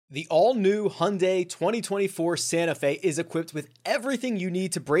The all-new Hyundai 2024 Santa Fe is equipped with everything you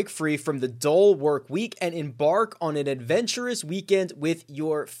need to break free from the dull work week and embark on an adventurous weekend with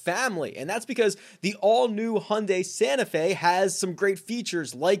your family. And that's because the all-new Hyundai Santa Fe has some great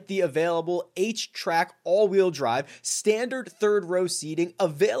features like the available H-Track all-wheel drive, standard third-row seating,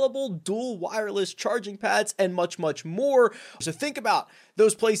 available dual wireless charging pads, and much, much more. So think about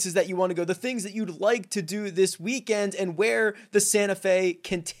those places that you want to go, the things that you'd like to do this weekend, and where the Santa Fe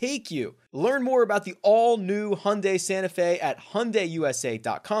can take you. Learn more about the all-new Hyundai Santa Fe at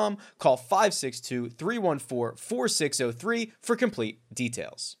HyundaiUSA.com. Call 562-314-4603 for complete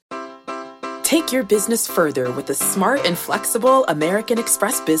details. Take your business further with the smart and flexible American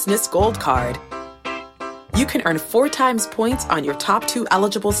Express Business Gold Card. You can earn 4 times points on your top 2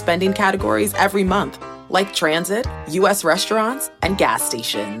 eligible spending categories every month, like transit, U.S. restaurants, and gas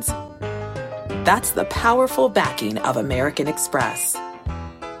stations. That's the powerful backing of American Express.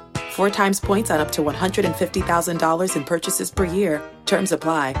 4 times points on up to $150,000 in purchases per year. Terms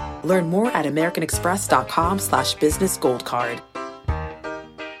apply. Learn more at americanexpress.com/businessgoldcard.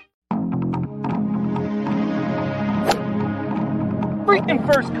 Freaking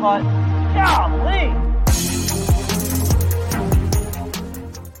first cut. Golly.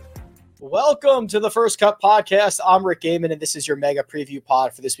 Welcome to the First Cut Podcast. I'm Rick Gaiman, and this is your mega preview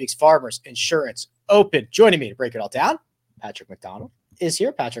pod for this week's Farmers Insurance Open. Joining me to break it all down, Patrick McDonald is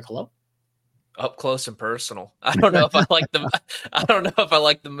here. Patrick, hello. Up close and personal. I don't know if I like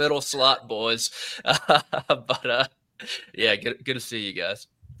the middle slot, boys. Yeah, good to see you guys.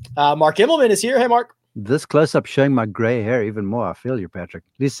 Mark Immelman is here. Hey, Mark. This close-up showing my gray hair even more. I feel you, Patrick.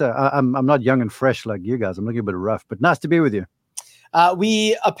 At least I'm not young and fresh like you guys. I'm looking a bit rough, but nice to be with you.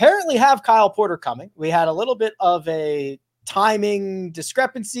 We apparently have Kyle Porter coming. We had a little bit of a timing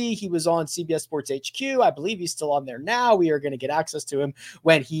discrepancy. He was on CBS Sports HQ. I believe he's still on there now. We are going to get access to him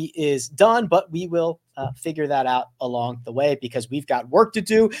when he is done, but we will figure that out along the way because we've got work to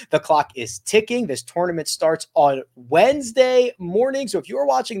do. The clock is ticking. This tournament starts on Wednesday morning. So if you're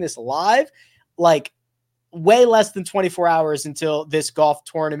watching this live, like way less than 24 hours until this golf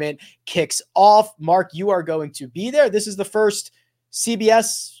tournament kicks off. Mark, you are going to be there. This is the first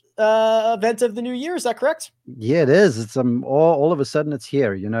CBS event of the new year. Is that correct? Yeah, it is. It's all of a sudden it's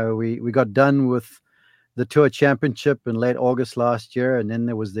here. You know, we got done with the Tour Championship in late August last year, and then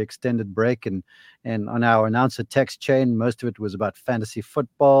there was the extended break. And on our announcer text chain, most of it was about fantasy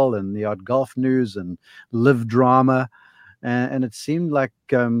football and the odd golf news and live drama. And it seemed like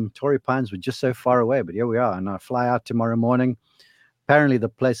Torrey Pines were just so far away, but here we are. And I fly out tomorrow morning. Apparently the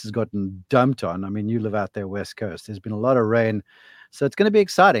place has gotten dumped on. I mean, you live out there West Coast. There's been a lot of rain. So it's going to be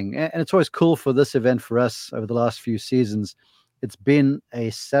exciting. And it's always cool for this event for us over the last few seasons. It's been a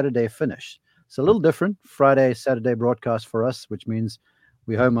Saturday finish. It's a little different. Friday, Saturday broadcast for us, which means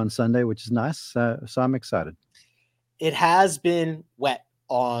we're home on Sunday, which is nice. So I'm excited. It has been wet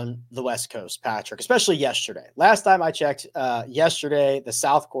on the West Coast, Patrick, especially yesterday. Last time I checked, yesterday, the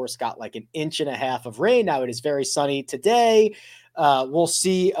South Course got like 1.5 inches of rain. Now it is very sunny today. We'll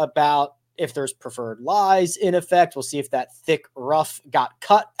see about if there's preferred lies in effect. We'll see if that thick rough got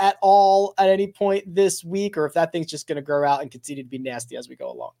cut at all at any point this week, or if that thing's just going to grow out and continue to be nasty as we go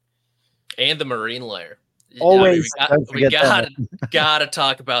along. And the marine layer. Always. We got to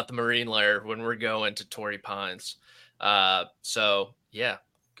talk about the marine layer when we're going to Torrey Pines. So yeah,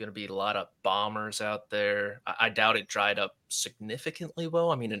 going to be a lot of bombers out there. I doubt it dried up significantly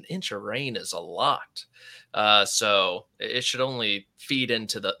well. I mean, 1 inch of rain is a lot. So it should only feed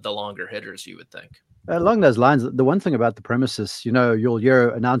into the longer hitters, you would think. Along those lines, the one thing about the premises, you know, you'll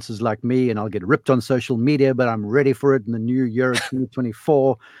hear announcers like me and I'll get ripped on social media, but I'm ready for it in the new year of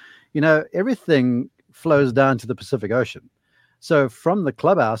 2024. You know, everything flows down to the Pacific Ocean. So from the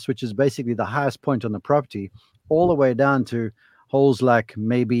clubhouse, which is basically the highest point on the property, all the way down to holes like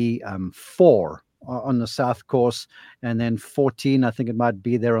maybe 4 on the south course, and then 14, I think it might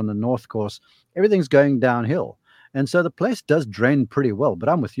be there on the north course. Everything's going downhill. And so the place does drain pretty well, but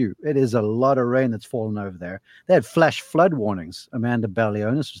I'm with you. It is a lot of rain that's fallen over there. They had flash flood warnings, Amanda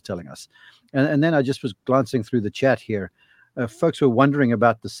Balionis was telling us. And then I just was glancing through the chat here. Folks were wondering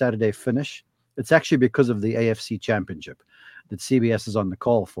about the Saturday finish. It's actually because of the AFC Championship that CBS is on the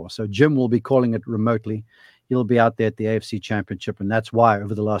call for. So Jim will be calling it remotely. He'll be out there at the AFC Championship, and that's why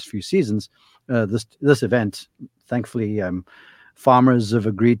over the last few seasons, this event, thankfully, Farmers have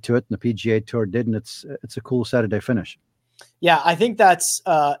agreed to it, and the PGA Tour did, and it's a cool Saturday finish. Yeah, I think that's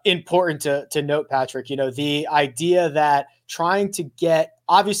important to note, Patrick. You know, the idea that trying to get,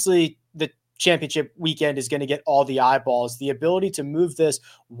 obviously, the championship weekend is going to get all the eyeballs. The ability to move this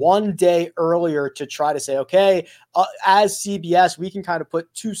one day earlier to try to say, okay, as CBS, we can kind of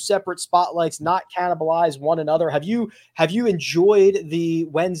put two separate spotlights, not cannibalize one another. Have you enjoyed the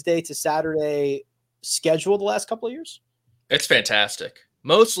Wednesday to Saturday schedule the last couple of years? It's fantastic.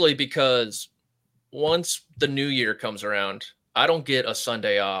 Mostly because once the new year comes around, I don't get a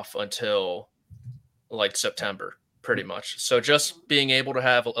Sunday off until like September. Pretty much. So just being able to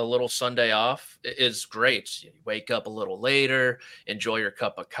have a little Sunday off is great. You wake up a little later, enjoy your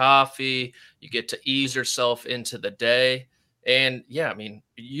cup of coffee, you get to ease yourself into the day. And yeah, I mean,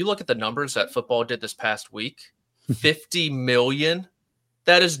 you look at the numbers that football did this past week, 50 million.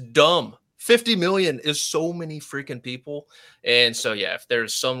 That is dumb. 50 million is so many freaking people. And so, yeah, if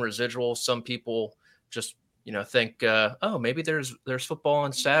there's some residual, some people just think, oh, maybe there's football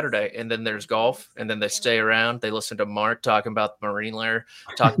on Saturday, and then there's golf, and then they stay around. They listen to Mark talking about the Marine Lair,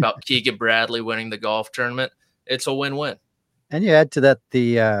 talk about Keegan Bradley winning the golf tournament. It's a win-win. And you add to that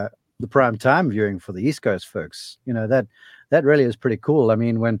the prime time viewing for the East Coast folks. That really is pretty cool. I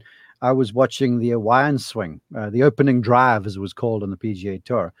mean, when I was watching the Hawaiian Swing, the opening drive, as it was called on the PGA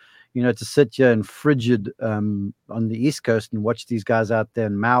Tour, to sit here in frigid on the East Coast and watch these guys out there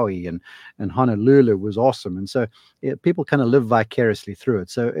in Maui and Honolulu was awesome. And so people kind of live vicariously through it.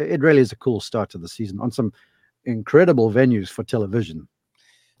 So it really is a cool start to the season on some incredible venues for television.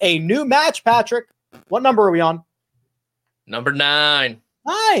 A new match, Patrick. What number are we on? Number 9.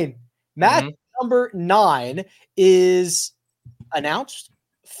 9. Match number 9 is announced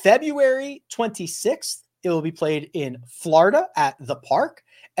February 26th. It will be played in Florida at the Park.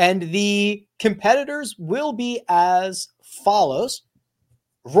 And the competitors will be as follows.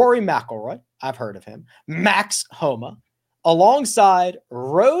 Rory McIlroy, I've heard of him. Max Homa, alongside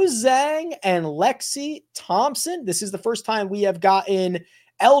Rose Zhang and Lexi Thompson. This is the first time we have gotten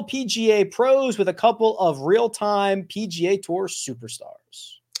LPGA pros with a couple of real-time PGA Tour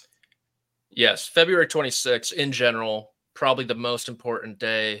superstars. Yes, February 26th, in general, probably the most important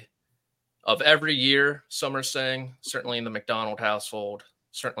day of every year, some are saying, certainly in the McDonald household.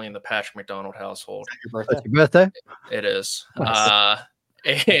 Certainly in the Patrick McDonald household. Your birthday? It is. Nice.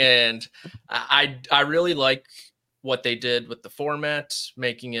 And I really like what they did with the format,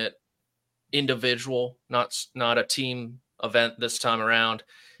 making it individual, not a team event this time around,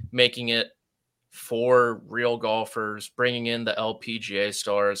 making it for real golfers, bringing in the LPGA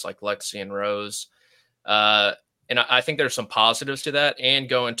stars like Lexi and Rose. And I think there's some positives to that, and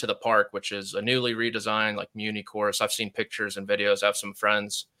going to the Park, which is a newly redesigned like Muni course. I've seen pictures and videos. I have some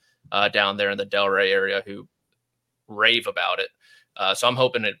friends down there in the Delray area who rave about it. So I'm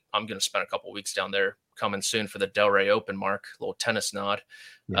hoping I'm going to spend a couple of weeks down there coming soon for the Delray Open, Mark, a little tennis nod.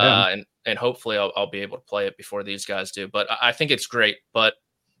 Yeah. And hopefully I'll be able to play it before these guys do. But I think it's great. But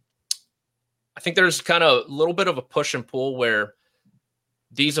I think there's kind of a little bit of a push and pull where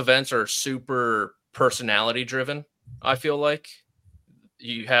these events are super personality driven. I feel like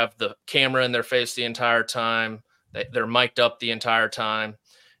you have the camera in their face the entire time. They're mic'd up the entire time.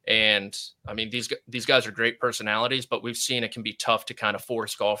 And I mean, these guys are great personalities, but we've seen it can be tough to kind of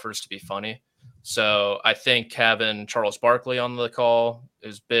force golfers to be funny. So I think having Charles Barkley on the call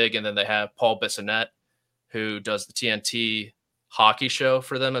is big. And then they have Paul Bissonnette, who does the TNT hockey show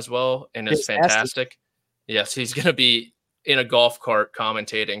for them as well. And is fantastic. Yes, he's going to be in a golf cart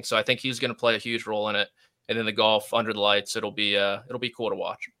commentating. So I think he's going to play a huge role in it. And then the golf under the lights, it'll be cool to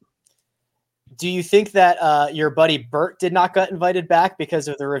watch. Do you think that your buddy Bert did not get invited back because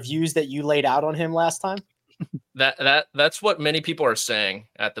of the reviews that you laid out on him last time? That's what many people are saying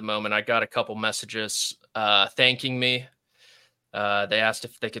at the moment. I got a couple messages thanking me. They asked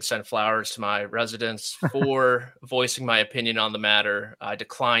if they could send flowers to my residence for voicing my opinion on the matter. I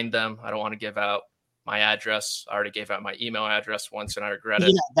declined them. I don't want to give out my address. I already gave out my email address once and I regret it.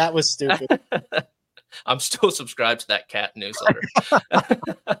 Yeah, that was stupid. I'm still subscribed to that cat newsletter.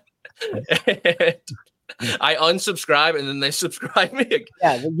 I unsubscribe and then they subscribe me again.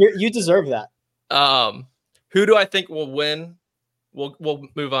 Yeah, you deserve that. Who do I think will win? We'll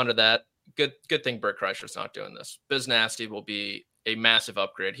move on to that. Good thing Bert Kreischer's not doing this. Biz Nasty will be a massive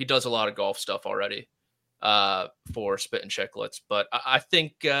upgrade. He does a lot of golf stuff already for Spit and Chicklets, but I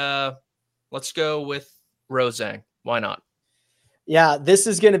think let's go with Rose Zhang. Why not? Yeah, this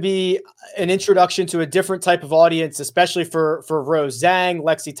is going to be an introduction to a different type of audience, especially for Rose Zhang,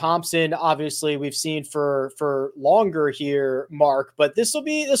 Lexi Thompson. Obviously, we've seen for longer here, Mark, but this will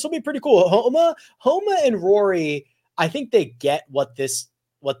be pretty cool. Homa and Rory, I think they get what this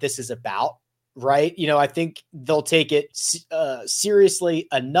is about, right? I think they'll take it seriously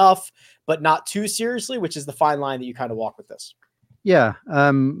enough, but not too seriously, which is the fine line that you kind of walk with this. Yeah,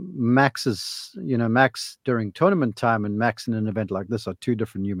 Max is, Max during tournament time and Max in an event like this are two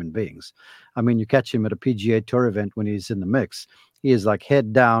different human beings. I mean, you catch him at a PGA Tour event when he's in the mix. He is like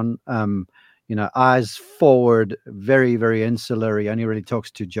head down, eyes forward, very, very insular. He only really talks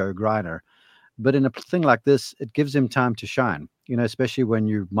to Joe Griner. But in a thing like this, it gives him time to shine, especially when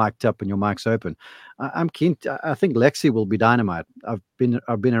you're mic'd up and your mic's open. I'm keen. I think Lexi will be dynamite. I've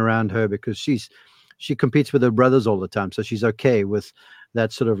been around her because she competes with her brothers all the time. So she's okay with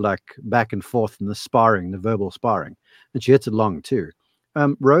that sort of like back and forth and the verbal sparring. And she hits it long too.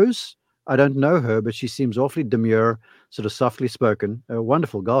 Rose, I don't know her, but she seems awfully demure, sort of softly spoken, a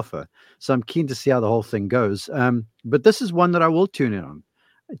wonderful golfer. So I'm keen to see how the whole thing goes. But this is one that I will tune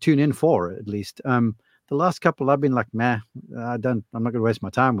in for at least. The last couple I've been like, I'm not going to waste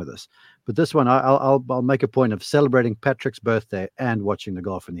my time with this. But this one, I'll make a point of celebrating Patrick's birthday and watching the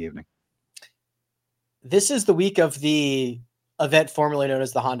golf in the evening. This is the week of the event formerly known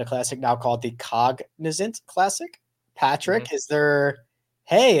as the Honda Classic, now called the Cognizant Classic. Patrick, is there,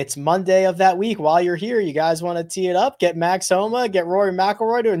 hey, it's Monday of that week. While you're here, you guys want to tee it up, get Max Homa, get Rory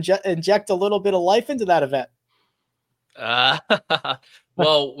McIlroy to inject a little bit of life into that event?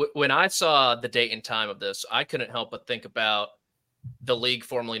 Well, when I saw the date and time of this, I couldn't help but think about the league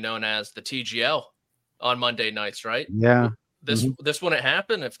formerly known as the TGL on Monday nights, right? Yeah. This wouldn't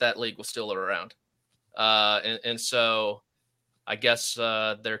happen if that league was still around. And so I guess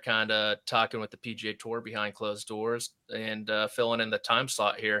they're kind of talking with the PGA Tour behind closed doors and filling in the time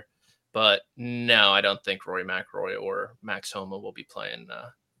slot here. But no, I don't think Rory McIlroy or Max Homa will be playing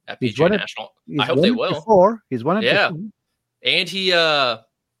at PGA National. I hope they will. He's won it before. And he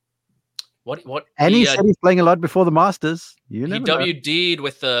And he said he's playing a lot before the Masters. He WD'd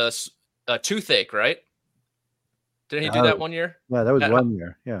with a toothache, right? Didn't he do that 1 year? Yeah, that was 1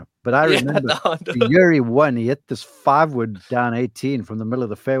 year. Yeah. But I remember the year he won, he hit this 5-wood down 18 from the middle of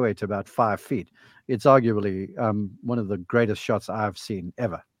the fairway to about 5 feet. It's arguably one of the greatest shots I've seen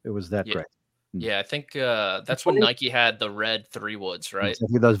ever. It was that great. Yeah, I think that's when Nike had the red 3-woods, right?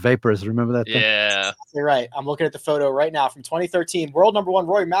 Exactly, those vapors. Remember that thing? Yeah. You're right. I'm looking at the photo right now from 2013. World number one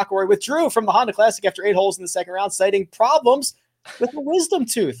Rory McIlroy withdrew from the Honda Classic after 8 holes in the second round, citing problems with a wisdom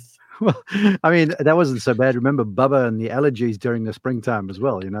tooth. Well, I mean, that wasn't so bad. Remember Bubba and the allergies during the springtime as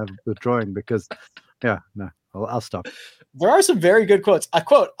well, withdrawing because, I'll stop. There are some very good quotes. I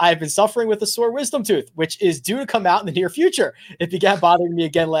quote, "I've been suffering with a sore wisdom tooth, which is due to come out in the near future. It began bothering me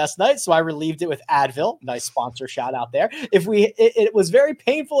again last night, so I relieved it with Advil." Nice sponsor shout out there. It was very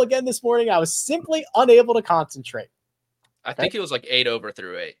painful again this morning. I was simply unable to concentrate. I think it was like 8 over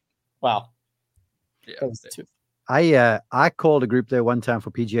through 8. Wow. Yeah. That was the tooth. I called a group there one time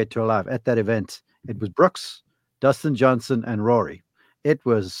for PGA Tour Live at that event. It was Brooks, Dustin Johnson, and Rory. It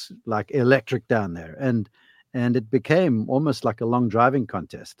was like electric down there, and it became almost like a long driving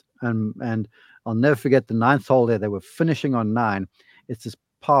contest. And I'll never forget the 9th hole there. They were finishing on 9. It's this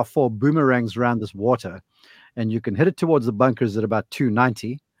par 4 boomerangs around this water, and you can hit it towards the bunkers at about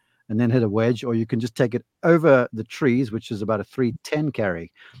 290 and then hit a wedge, or you can just take it over the trees, which is about a 310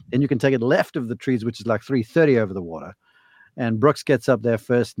 carry. Then you can take it left of the trees, which is like 330 over the water. And Brooks gets up there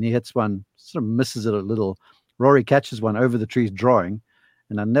first, and he hits one, sort of misses it a little. Rory catches one over the trees drawing.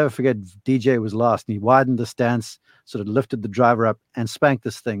 And I'll never forget, DJ was last, and he widened the stance, sort of lifted the driver up and spanked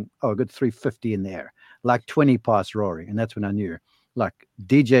this thing, a good 350 in the air, like 20 past Rory. And that's when I knew, like,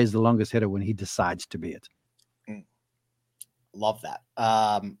 DJ is the longest hitter when he decides to be it. Love that.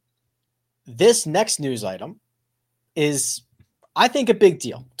 This next news item is, I think, a big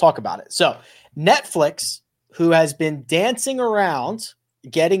deal. Talk about it. So Netflix, who has been dancing around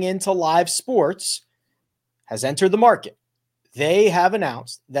getting into live sports, has entered the market. They have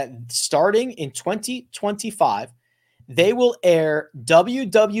announced that starting in 2025, they will air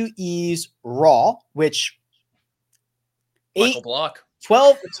WWE's Raw, which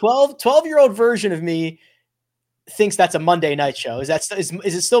 12-year-old version of me thinks that's a Monday night show. Is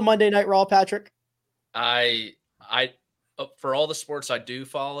it still Monday Night Raw, Patrick? I for all the sports I do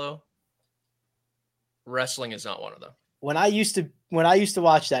follow, wrestling is not one of them. When I used to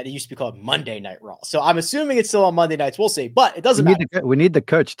watch that, it used to be called Monday Night Raw. So I'm assuming it's still on Monday nights. We'll see, but it doesn't matter. We need the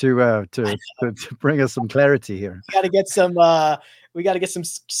coach to bring us some clarity here. We got to get some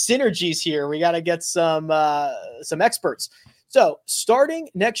synergies here. We got to get some experts. So starting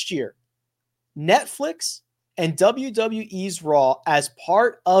next year, Netflix and WWE's Raw as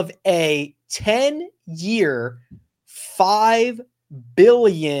part of a 10-year, $5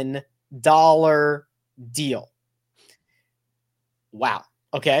 billion deal. Wow.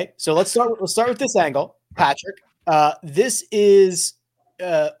 Okay. So let's start with this angle, Patrick. This is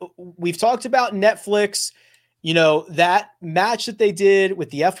we've talked about Netflix you know, that match that they did with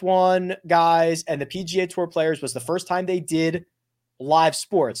the F1 guys and the PGA Tour players was the first time they did live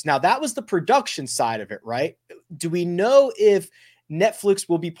sports. Now, that was the production side of it, right? Do we know if Netflix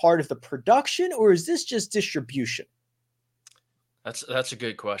will be part of the production, or is this just distribution? That's a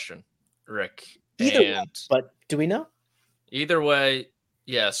good question, Rick. Either way, but do we know? Either way,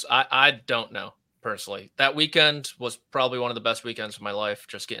 yes. I don't know personally. That weekend was probably one of the best weekends of my life,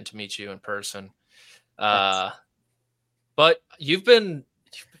 just getting to meet you in person. But you've been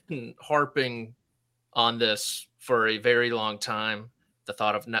harping on this for a very long time. The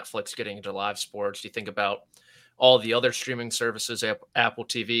thought of Netflix getting into live sports. You think about all the other streaming services. Apple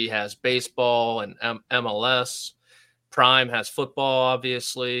TV has baseball and MLS. Prime has football,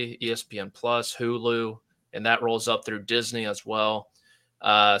 obviously, ESPN Plus, Hulu, and that rolls up through Disney as well.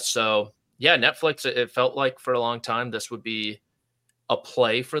 So, yeah, Netflix, it felt like for a long time this would be a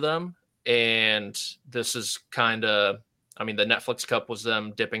play for them. And this is kind of, I mean, the Netflix Cup was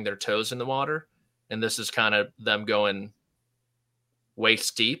them dipping their toes in the water. And this is kind of them going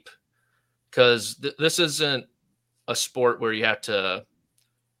waist deep, because this isn't a sport where you have to,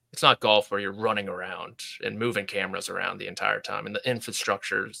 it's not golf where you're running around and moving cameras around the entire time. And the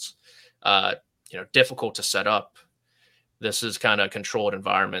infrastructure's, difficult to set up. This is kind of a controlled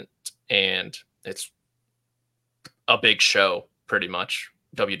environment, and it's a big show, pretty much,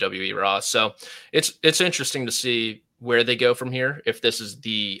 WWE Raw. So it's interesting to see where they go from here, if this is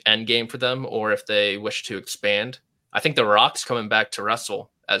the end game for them or if they wish to expand. I think The Rock's coming back to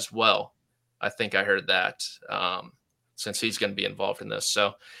wrestle as well. I think I heard that, since he's going to be involved in this.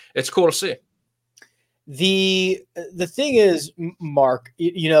 So it's cool to see. The thing is, Mark,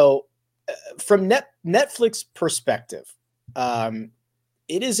 from Netflix perspective,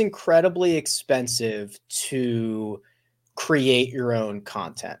 it is incredibly expensive to create your own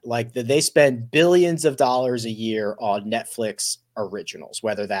content. Like they spend billions of dollars a year on Netflix originals,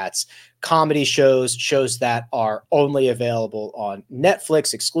 whether that's comedy shows that are only available on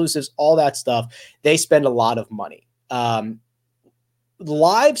Netflix, exclusives, all that stuff. They spend a lot of money.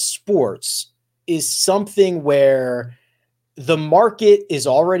 Live sports is something where the market is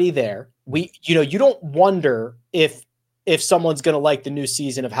already there. You don't wonder if someone's going to like the new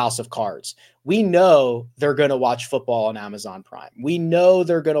season of House of Cards. We know they're going to watch football on Amazon Prime. We know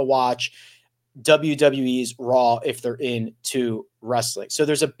they're going to watch WWE's Raw if they're into wrestling. So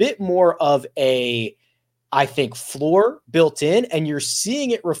there's a bit more of a, I think, floor built in, and you're seeing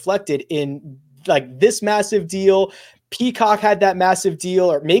it reflected in like this massive deal. Peacock had that massive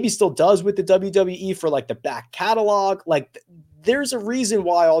deal, or maybe still does, with the WWE for like the back catalog. Like there's a reason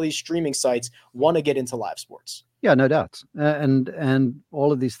why all these streaming sites want to get into live sports. Yeah, no doubt. And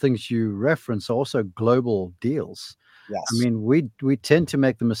all of these things you reference are also global deals. Yes. I mean, we tend to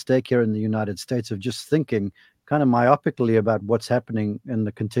make the mistake here in the United States of just thinking kind of myopically about what's happening in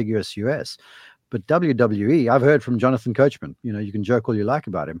the contiguous US. But WWE, I've heard from Jonathan Coachman, you can joke all you like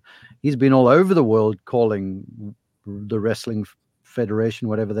about him. He's been all over the world calling the Wrestling Federation,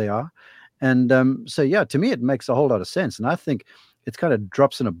 whatever they are. And so, yeah, to me, it makes a whole lot of sense. And I think it's kind of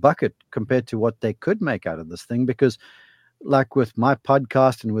drops in a bucket compared to what they could make out of this thing, because like with my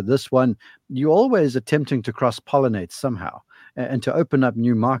podcast and with this one, you always attempting to cross-pollinate somehow and to open up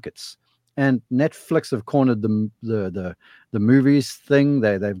new markets. And Netflix have cornered the movies thing.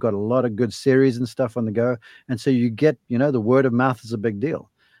 They've got a lot of good series and stuff on the go. And so you get, the word of mouth is a big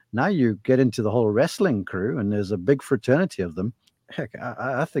deal. Now you get into the whole wrestling crew, and there's a big fraternity of them. Heck,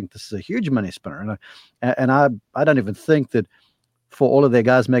 I think this is a huge money spinner. And I don't even think that for all of their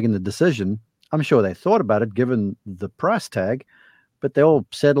guys making the decision, I'm sure they thought about it given the price tag, but they all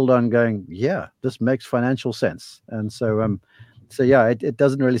settled on going, yeah, this makes financial sense. And so, yeah, it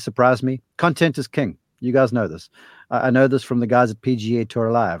doesn't really surprise me. Content is king. You guys know this. I know this from the guys at PGA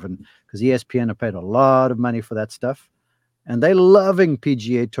Tour Live, and because ESPN have paid a lot of money for that stuff, and they're loving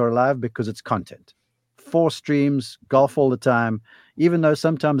PGA Tour Live because it's content. 4 streams, golf all the time. Even though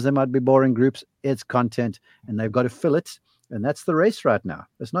sometimes they might be boring groups, it's content, and they've got to fill it. And that's the race right now.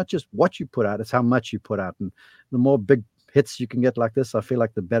 It's not just what you put out, it's how much you put out. And the more big hits you can get like this, I feel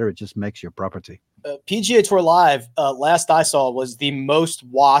like the better it just makes your property. PGA Tour Live, last I saw, was the most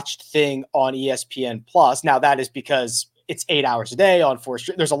watched thing on ESPN Plus. Now that is because it's 8 hours a day on 4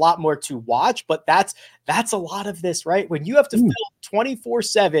 streams. There's a lot more to watch, but that's a lot of this, right? When you have to fill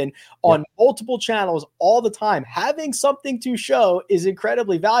 24/7 on multiple channels all the time, having something to show is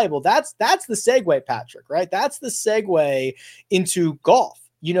incredibly valuable. That's the segue, Patrick, right? That's the segue into golf.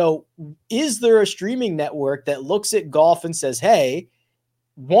 Is there a streaming network that looks at golf and says, hey,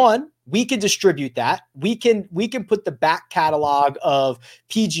 one, we can distribute that. We can put the back catalog of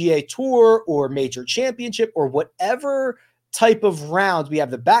PGA Tour or Major Championship or whatever type of rounds. We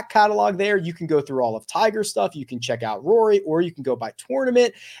have the back catalog there. You can go through all of Tiger stuff. You can check out Rory, or you can go by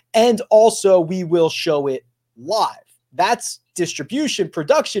tournament. And also we will show it live. That's distribution.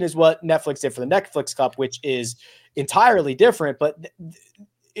 Production is what Netflix did for the Netflix Cup, which is entirely different. But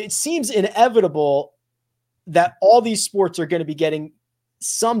it seems inevitable that all these sports are going to be getting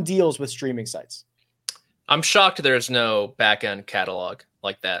some deals with streaming sites. I'm shocked there's no back-end catalog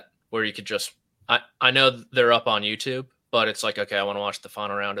like that where you could just, I know they're up on YouTube, but it's like, okay, I want to watch the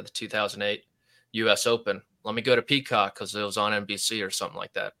final round of the 2008 US Open. Let me go to Peacock because it was on NBC or something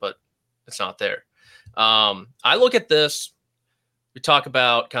like that, but it's not there. I look at this, we talk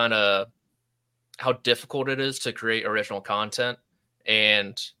about kind of how difficult it is to create original content,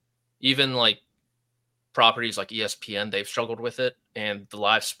 and even like properties like ESPN, they've struggled with it, and the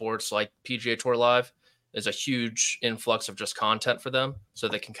live sports like PGA Tour Live is a huge influx of just content for them, so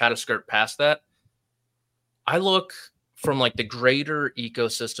they can kind of skirt past that. I look from like the greater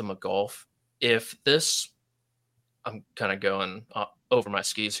ecosystem of golf. If this, I'm kind of going over my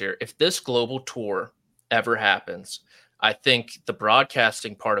skis here. If this global tour ever happens, I think the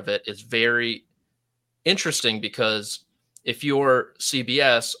broadcasting part of it is very interesting, because if you're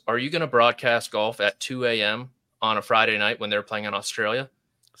CBS, are you going to broadcast golf at 2 a.m. on a Friday night when they're playing in Australia?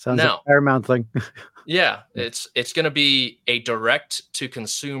 Sounds like a Paramount thing. Yeah, it's going to be a direct to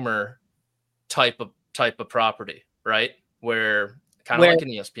consumer type of property, right? Where kind of like an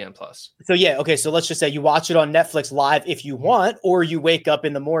ESPN Plus. So yeah, okay. So let's just say you watch it on Netflix live if you want, or you wake up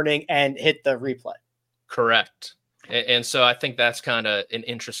in the morning and hit the replay. Correct. And so I think that's kind of an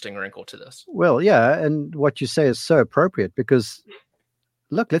interesting wrinkle to this. Well, yeah. And what you say is so appropriate, because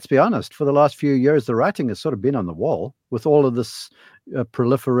look, let's be honest, for the last few years, the writing has sort of been on the wall with all of this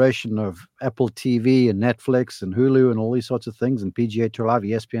proliferation of Apple TV and Netflix and Hulu and all these sorts of things, and PGA Tour Live,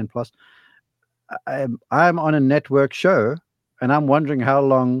 ESPN Plus. I'm on a network show, and I'm wondering how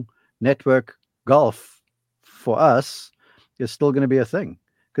long network golf for us is still going to be a thing.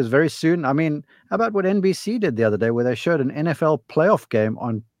 Because very soon, I mean, how about what NBC did the other day, where they showed an NFL playoff game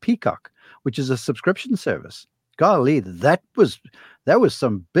on Peacock, which is a subscription service. Golly, that was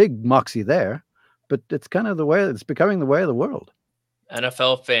some big moxie there, but it's kind of the way, it's becoming the way of the world.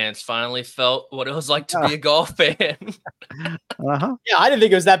 NFL fans finally felt what it was like to be a golf fan. Uh-huh. Yeah, I didn't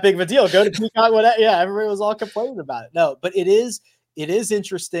think it was that big of a deal. Go to Peacock, whatever. Yeah, everybody was all complaining about it. No, but it is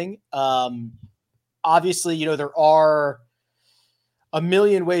interesting. Obviously, you know, there are a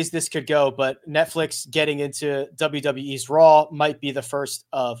million ways this could go, but Netflix getting into WWE's Raw might be the first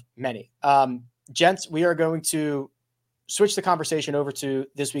of many. Gents, we are going to switch the conversation over to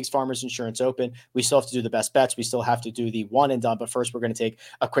this week's Farmers Insurance Open. We still have to do the best bets. We still have to do the one and done, but first we're going to take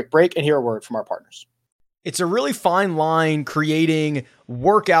a quick break and hear a word from our partners. It's a really fine line creating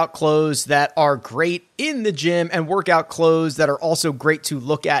workout clothes that are great in the gym and workout clothes that are also great to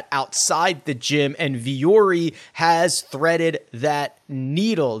look at outside the gym. And Vuori has threaded that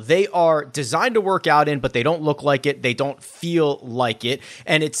needle. They are designed to work out in, but they don't look like it. They don't feel like it.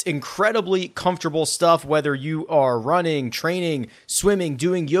 And it's incredibly comfortable stuff, whether you are running, training, swimming,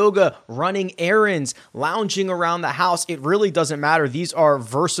 doing yoga, running errands, lounging around the house. It really doesn't matter. These are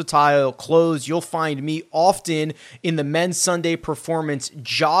versatile clothes. You'll find me often in the men's Sunday Performance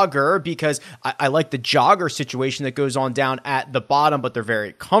jogger, because I like the jogger situation that goes on down at the bottom, but they're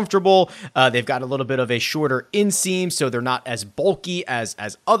very comfortable. They've got a little bit of a shorter inseam, so they're not as bulky as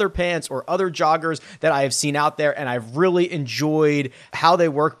other pants or other joggers that I have seen out there, and I've really enjoyed how they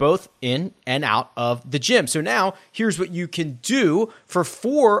work both in and out of the gym. So now here's what you can do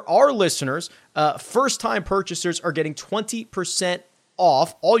for our listeners. First-time purchasers are getting 20%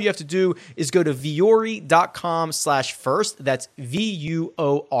 off. All you have to do is go to vuori.com/first. That's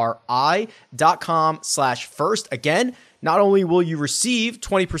VUORI.com/first. Again, not only will you receive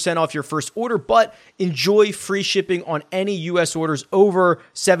 20% off your first order, but enjoy free shipping on any U.S. orders over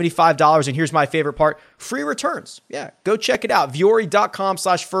 $75. And here's my favorite part, free returns. Yeah, go check it out,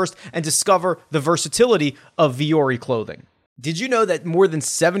 vuori.com/first, and discover the versatility of Vuori clothing. Did you know that more than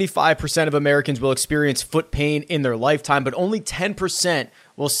 75% of Americans will experience foot pain in their lifetime, but only 10%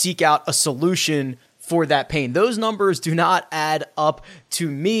 will seek out a solution for that pain. Those numbers do not add up to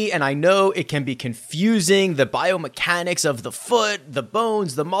me, and I know it can be confusing, the biomechanics of the foot, the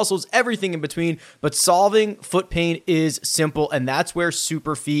bones, the muscles, everything in between, but solving foot pain is simple, and that's where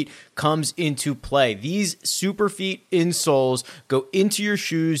Superfeet comes into play. These Superfeet insoles go into your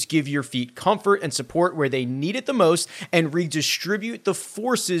shoes, give your feet comfort and support where they need it the most, and redistribute the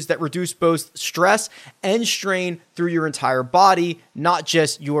forces that reduce both stress and strain through your entire body, not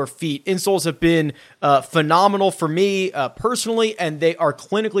just your feet. Insoles have been phenomenal for me personally, and they are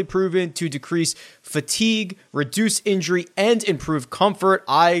clinically proven to decrease fatigue, reduce injury, and improve comfort.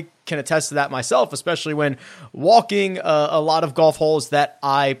 I can attest to that myself, especially when walking a lot of golf holes that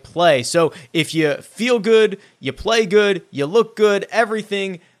I play. So if you feel good, you play good, you look good,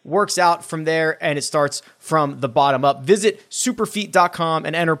 everything works out from there, and it starts from the bottom up. Visit superfeet.com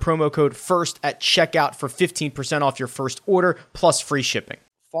and enter promo code FIRST at checkout for 15% off your first order plus free shipping.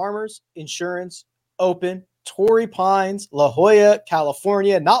 Farmers Insurance Open, Torrey Pines, La Jolla,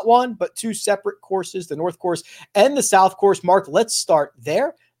 California. Not one, but two separate courses, the North Course and the South Course. Mark, let's start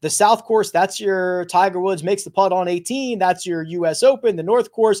there. The South Course, that's your Tiger Woods makes the putt on 18. That's your U.S. Open. The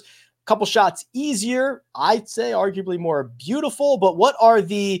North Course, couple shots easier, I'd say arguably more beautiful, but what are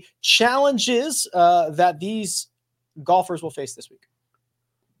the challenges that these golfers will face this week?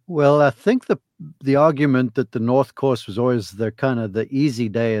 Well, I think the argument that the North Course was always the kind of the easy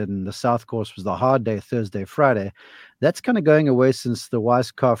day and the South Course was the hard day, Thursday, Friday, that's kind of going away since the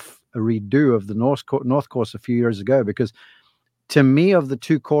Weiskopf redo of the North Course a few years ago, because to me, of the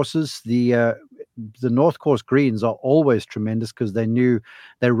two courses, the North Course greens are always tremendous because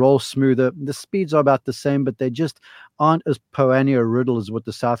they roll smoother. The speeds are about the same, but they just aren't as perennial riddle as what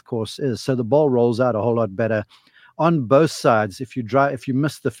the South Course is. So the ball rolls out a whole lot better on both sides. If you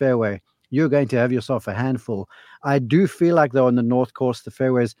miss the fairway, you're going to have yourself a handful. I do feel like though on the North Course, the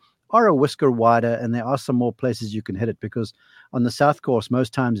fairways are a whisker wider and there are some more places you can hit it, because on the South Course,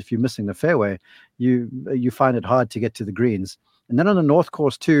 most times if you're missing the fairway, you find it hard to get to the greens. And then on the North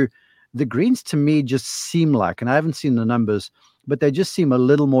Course too, the greens to me just seem like, and I haven't seen the numbers, but they just seem a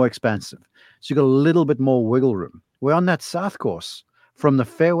little more expansive. So you got a little bit more wiggle room. Where on that South Course, from the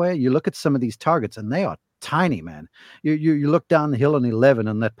fairway, you look at some of these targets and they are tiny, man. You look down the hill on 11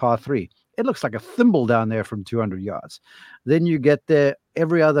 on that par 3. It looks like a thimble down there from 200 yards. Then you get there,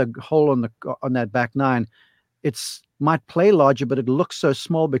 every other hole on that back 9, might play larger, but it looks so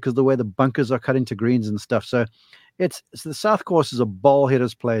small because the way the bunkers are cut into greens and stuff. So the South Course is a ball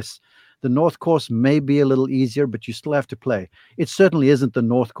hitter's place. The North Course may be a little easier, but you still have to play. It certainly isn't the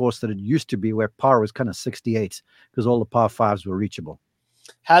North Course that it used to be, where par was kind of 68 because all the par 5s were reachable.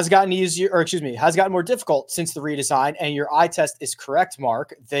 Has gotten more difficult since the redesign, and your eye test is correct,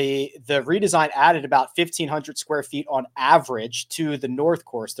 Mark. The redesign added about 1,500 square feet on average to the North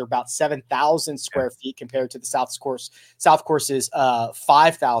Course. They're about 7,000 square feet compared to the South Course. South Course is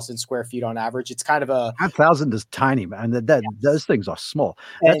 5,000 square feet on average. It's kind of a 5,000 is tiny, man. Those things are small.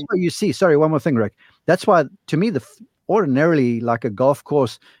 That's why you see. Sorry, one more thing, Rick. That's why to me, ordinarily like a golf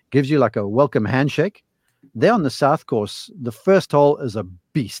course gives you like a welcome handshake. There on the South Course, the first hole is a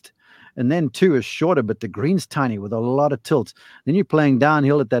beast. And then 2 is shorter, but the green's tiny with a lot of tilt. Then you're playing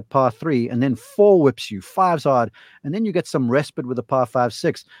downhill at that par 3, and then 4 whips you, 5's hard, and then you get some respite with a par 5,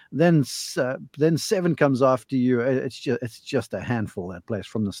 6. Then 7 comes after you. It's just a handful, that place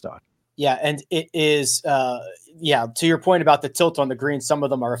from the start. Yeah, and it is, to your point about the tilt on the green, some of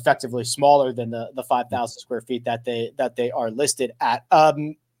them are effectively smaller than the 5,000 square feet that they are listed at.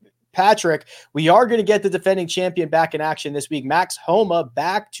 Patrick, we are going to get the defending champion back in action this week. Max Homa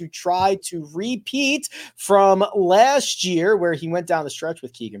back to try to repeat from last year, where he went down the stretch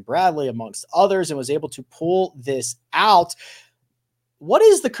with Keegan Bradley, amongst others, and was able to pull this out. What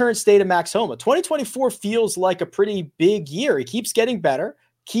is the current state of Max Homa? 2024 feels like a pretty big year. He keeps getting better,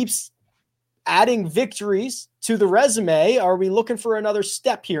 keeps adding victories to the resume. Are we looking for another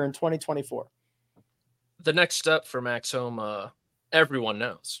step here in 2024? The next step for Max Homa, everyone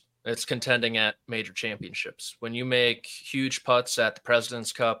knows. It's contending at major championships. When you make huge putts at the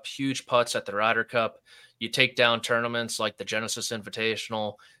President's Cup, huge putts at the Ryder Cup, you take down tournaments like the Genesis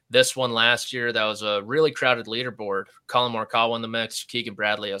Invitational. This one last year, that was a really crowded leaderboard. Colin Morikawa in the mix, Keegan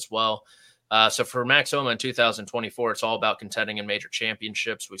Bradley as well. So for Max Homa in 2024, it's all about contending in major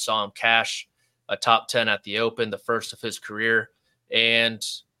championships. We saw him cash a top 10 at the Open, the first of his career. And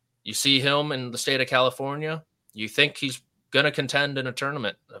you see him in the state of California, you think he's going to contend in a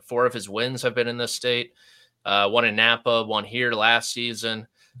tournament. 4 of his wins have been in this state. One in Napa, one here last season.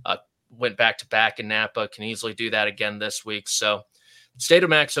 Went back-to-back in Napa. Can easily do that again this week. So state of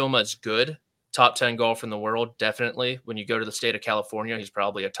Max Homa is good. Top 10 golfer in the world, definitely. When you go to the state of California, he's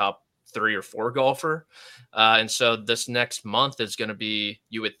probably a top 3 or 4 golfer. And so this next month is going to be,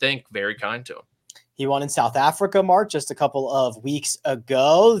 you would think, very kind to him. He won in South Africa, Mark, just a couple of weeks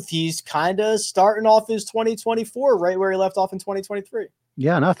ago. He's kind of starting off his 2024 right where he left off in 2023.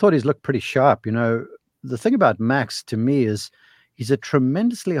 Yeah, and I thought he's looked pretty sharp. You know, the thing about Max to me is he's a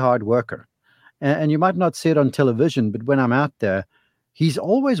tremendously hard worker. And you might not see it on television, but when I'm out there, he's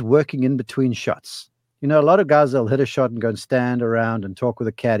always working in between shots. You know, a lot of guys, they'll hit a shot and go and stand around and talk with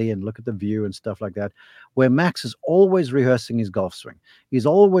a caddy and look at the view and stuff like that, where Max is always rehearsing his golf swing. He's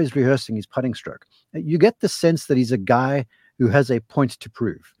always rehearsing his putting stroke. You get the sense that he's a guy who has a point to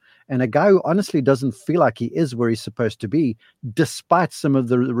prove, and a guy who honestly doesn't feel like he is where he's supposed to be, despite some of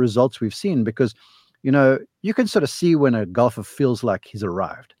the results we've seen, because, you know, you can sort of see when a golfer feels like he's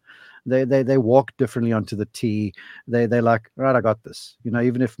arrived. They walk differently onto the tee. They're like, right, I got this. You know,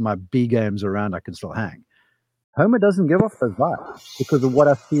 even if my B game's around, I can still hang. Homer doesn't give off those vibes because of what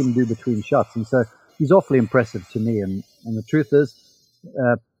I've seen him do between shots. And so he's awfully impressive to me. And the truth is,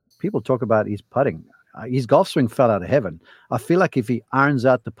 people talk about his putting. His golf swing fell out of heaven. I feel like if he irons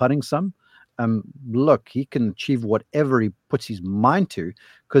out the putting some, look, he can achieve whatever he puts his mind to,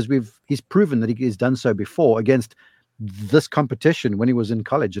 because he's proven that he's done so before against this competition when he was in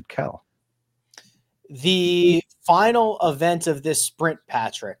college at Cal. The final event of this sprint,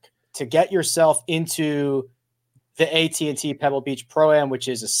 Patrick, to get yourself into the AT&T Pebble Beach Pro-Am, which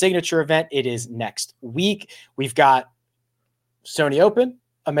is a signature event. It is next week. We've got Sony Open,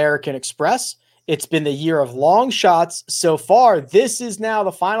 American Express. It's been the year of long shots so far. This is now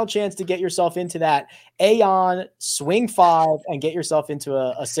the final chance to get yourself into that Aon Swing 5 and get yourself into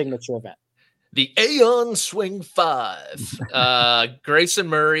a signature event. The Aon Swing 5. Grayson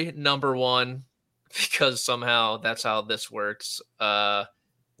Murray, number 1, because somehow that's how this works.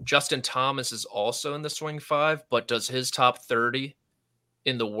 Justin Thomas is also in the Swing 5, but does his top 30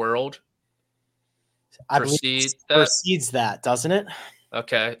 in the world precedes that, doesn't it?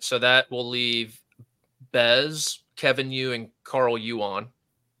 Okay, so that will leave Bez, Kevin Yu, and Carl Yuan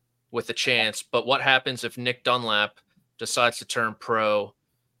with a chance. But what happens if Nick Dunlap decides to turn pro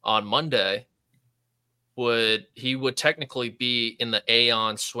on Monday? He would technically be in the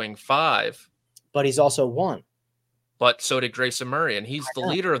Aon Swing 5. But he's also won. But so did Grayson Murray, and he's the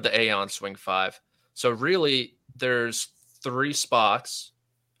leader of the Aon Swing 5. So really, there's 3 spots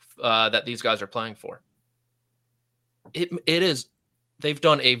that these guys are playing for. It is. They've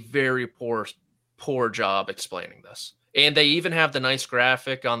done a very poor job explaining this. And they even have the nice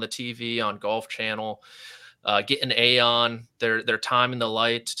graphic on the TV on Golf Channel. Getting Aon, they're timing the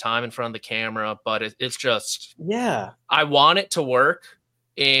light, time in front of the camera, but it's just, yeah. I want it to work,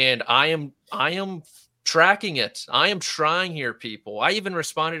 and I am tracking it. I am trying here, people. I even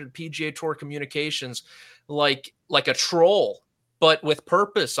responded to PGA Tour Communications like a troll, but with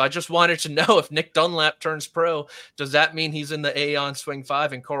purpose. I just wanted to know if Nick Dunlap turns pro, does that mean he's in the Aon Swing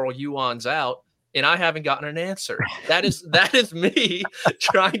 5 and Carl Yuan's out? And I haven't gotten an answer. That is me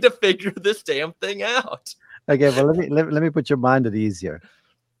trying to figure this damn thing out. Okay, well, let me put your mind at ease here.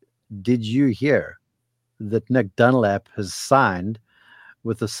 Did you hear that Nick Dunlap has signed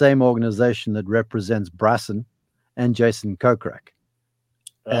with the same organization that represents Bryson and Jason Kokrak?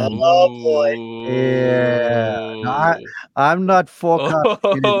 Oh boy! Yeah, no, I'm not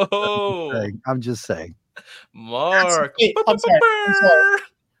forecasting. I'm just saying. Mark, I'm sorry.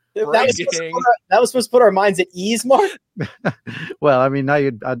 That was supposed to put our minds at ease, Mark. Well, I mean, now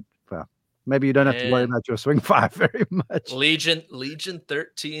maybe you don't have to worry about your Swing 5 very much. Legion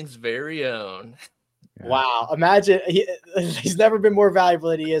 13's very own. Yeah. Wow! Imagine he's never been more valuable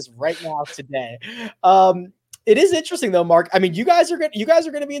than he is right now today. It is interesting though, Mark. I mean, you guys are going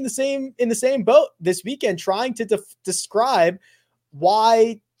to be in the same boat this weekend, trying to describe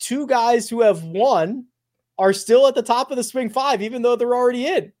why 2 guys who have won are still at the top of the Swing 5, even though they're already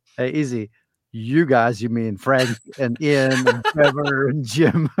in. Hey, easy. You guys, you mean Frank and Ian and Trevor and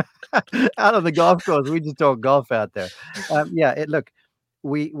Jim out of the golf course. We just talk golf out there. Look,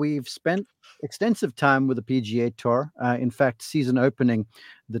 we've spent extensive time with the PGA Tour. In fact, season opening,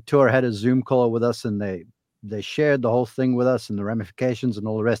 the tour had a Zoom call with us, and they shared the whole thing with us and the ramifications and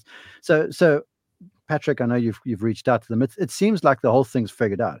all the rest. So Patrick, I know you've reached out to them. It seems like the whole thing's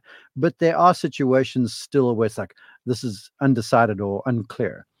figured out, but there are situations still where it's like this is undecided or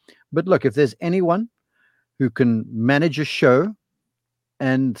unclear. But look, if there's anyone who can manage a show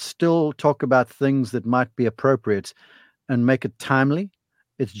and still talk about things that might be appropriate and make it timely,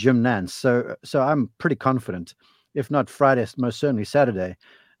 it's Jim Nance. So I'm pretty confident, if not Friday, most certainly Saturday,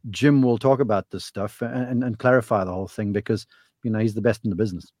 Jim will talk about this stuff and clarify the whole thing, because, you know, he's the best in the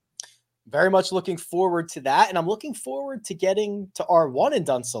business. Very much looking forward to that. And I'm looking forward to getting to our one and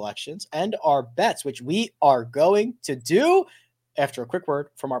done selections and our bets, which we are going to do after a quick word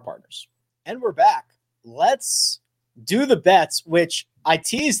from our partners. And we're back. Let's do the bets, which I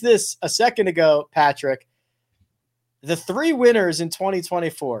teased this a second ago, Patrick. The three winners in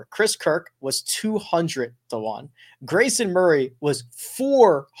 2024, Chris Kirk was 200 to 1. Grayson Murray was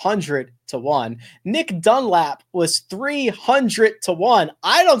 400 to 1. Nick Dunlap was 300 to 1.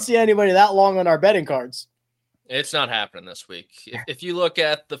 I don't see anybody that long on our betting cards. It's not happening this week. If you look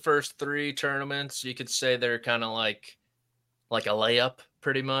at the first three tournaments, you could say they're kind of like a layup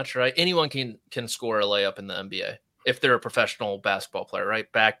pretty much, right? Anyone can score a layup in the NBA if they're a professional basketball player, right?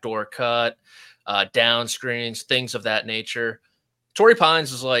 Backdoor cut, down screens, things of that nature. Torrey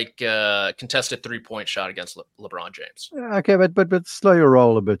Pines is like contested 3-point shot against LeBron James. Okay, but slow your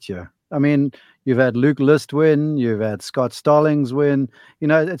roll a bit here. I mean, you've had Luke List win, you've had Scott Stallings win. You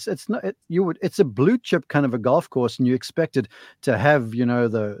know, it's a blue chip kind of a golf course, and you expected to have, you know,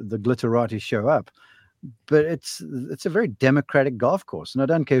 the glitterati show up. But it's a very democratic golf course, and I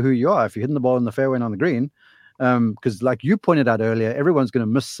don't care who you are. If you're hitting the ball in the fairway and on the green, because like you pointed out earlier, everyone's going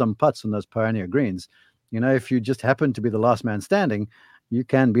to miss some putts on those Pioneer greens. You know, if you just happen to be the last man standing, you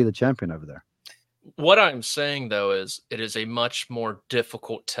can be the champion over there. What I'm saying, though, is it is a much more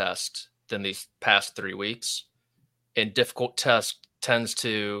difficult test than these past 3 weeks. And difficult test tends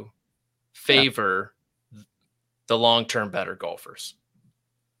to favor the long-term better golfers.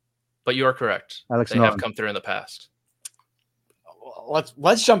 But you are correct. Alex they Norton have come through in the past.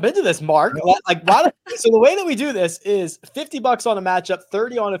 Let's jump into this, Mark. So the way that we do this is $50 on a matchup,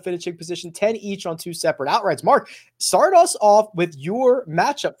 30 on a finishing position, 10 each on two separate outrights. Mark, start us off with your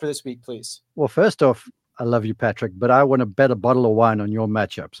matchup for this week, please. Well, first off, I love you, Patrick, but I want to bet a bottle of wine on your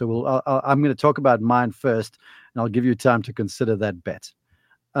matchup. So I'm going to talk about mine first, and I'll give you time to consider that bet.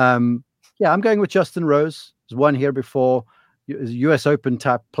 I'm going with Justin Rose. He's won here before. He's a U.S. Open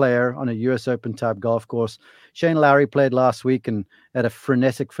type player on a U.S. Open type golf course. Shane Lowry played last week and had a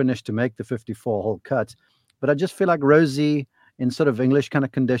frenetic finish to make the 54-hole cut. But I just feel like Rosie in sort of English kind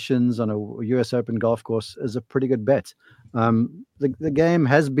of conditions on a U.S. Open golf course is a pretty good bet. The game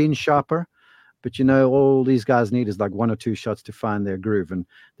has been sharper, but, you know, all these guys need is like one or two shots to find their groove. And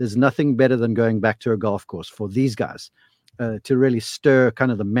there's nothing better than going back to a golf course for these guys to really stir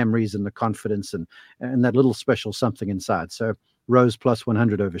kind of the memories and the confidence and that little special something inside. So Rose plus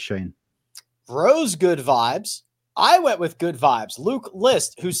 100 over Shane. Rose, good vibes. I went with good vibes. Luke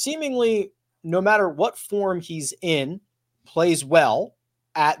List, who seemingly, no matter what form he's in, plays well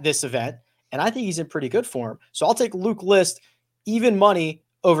at this event. And I think he's in pretty good form. So I'll take Luke List, even money,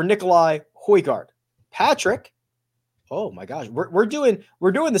 over Nikolai Højgaard. Patrick, oh my gosh, we're doing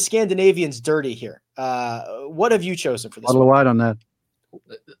the Scandinavians dirty here. What have you chosen for this? Bottle of wine on that.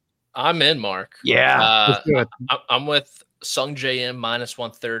 I'm in, Mark. Yeah, I'm with Sung J M minus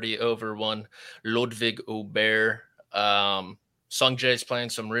 130 over one Ludvig Aubert. Sung Jae's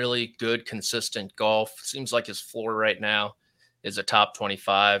playing some really good, consistent golf. Seems like his floor right now is a top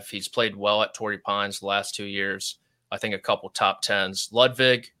 25. He's played well at Torrey Pines the last 2 years. I think a couple top 10s.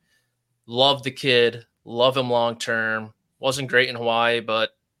 Ludvig, love the kid. Love him long term. Wasn't great in Hawaii,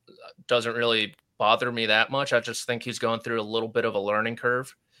 but doesn't really bother me that much. I just think he's going through a little bit of a learning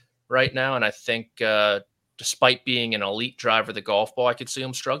curve right now. And I think despite being an elite driver of the golf ball, I could see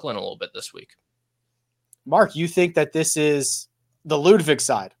him struggling a little bit this week. Mark, you think that this is the Ludvig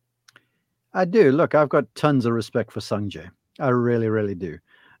side? I do. Look, I've got tons of respect for Sung Jae. I really, really do.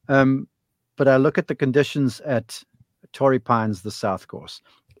 But I look at the conditions at Torrey Pines, the South Course.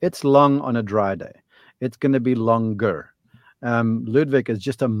 It's long on a dry day. It's going to be longer. Ludvig is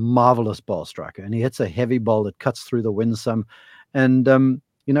just a marvelous ball striker, and he hits a heavy ball that cuts through the wind some. And,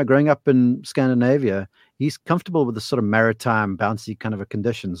 you know, growing up in Scandinavia, he's comfortable with the sort of maritime, bouncy kind of a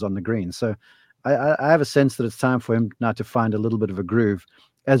conditions on the green. So I have a sense that it's time for him now to find a little bit of a groove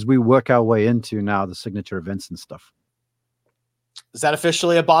as we work our way into now the signature events and stuff. Is that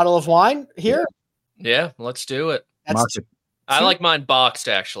officially a bottle of wine here? Yeah, let's do it. I like mine boxed,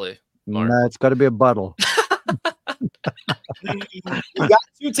 actually. Mark. No, it's got to be a bottle. We got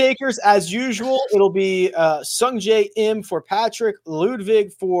two takers as usual. It'll be Sung Jae Im for Patrick,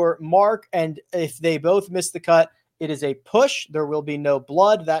 Ludvig for Mark, and if they both miss the cut, it is a push. There will be no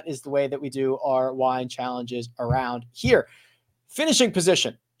blood. That is the way that we do our wine challenges around here. Finishing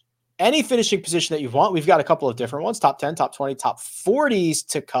position. Any finishing position that you want. We've got a couple of different ones. Top 10, top 20, top 40s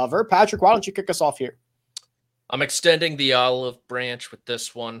to cover. Patrick, why don't you kick us off here? I'm extending the olive branch with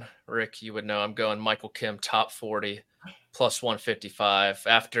this one. Rick, you would know I'm going Michael Kim top 40 plus 155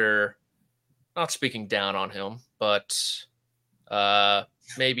 after not speaking down on him, but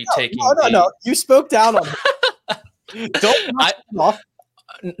maybe taking. No. You spoke down on him. Don't knock him off.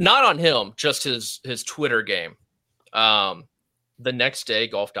 Not on him, just his Twitter game. The next day,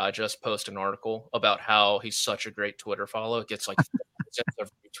 Golf Digest posted an article about how he's such a great Twitter follow. It gets like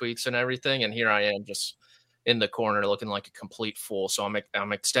of retweets and everything, and here I am just in the corner looking like a complete fool. So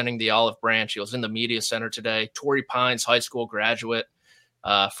I'm extending the olive branch. He was in the media center today. Torrey Pines high school graduate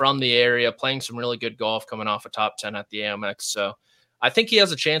from the area, playing some really good golf, coming off a top 10 at the Amex. So I think he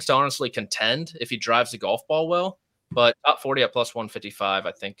has a chance to honestly contend if he drives the golf ball well. But top 40 at plus 155,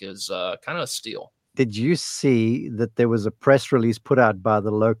 I think, is kind of a steal. Did you see that there was a press release put out by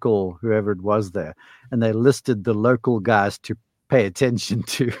the local, whoever it was there, and they listed the local guys to pay attention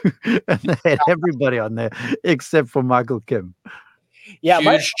to, and they had everybody on there except for Michael Kim. Yeah,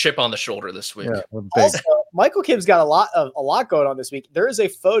 huge chip on the shoulder this week. Yeah, also, Michael Kim's got a lot going on this week. There is a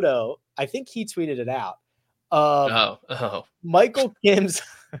photo, I think he tweeted it out. Michael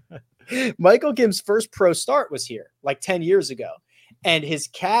Kim's first pro start was here like 10 years ago. And his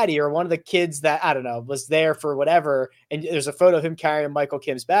caddy, or one of the kids that, I don't know, was there for whatever, and there's a photo of him carrying Michael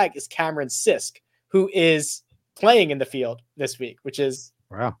Kim's bag, is Cameron Sisk, who is playing in the field this week, which is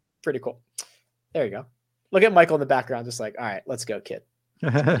pretty cool. There you go. Look at Michael in the background, just like, all right, let's go, kid.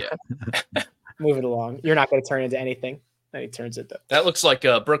 Move it along. You're not going to turn into anything. Then he turns it, though. That looks like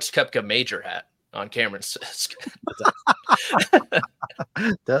a Brooks Koepka major hat on Cameron Sisk.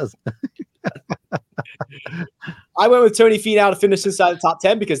 It does. I went with Tony Finau to finish inside the top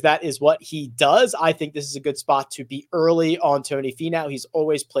 10 because that is what he does. I think this is a good spot to be early on Tony Finau. He's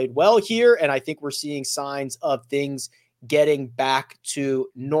always played well here, and I think we're seeing signs of things getting back to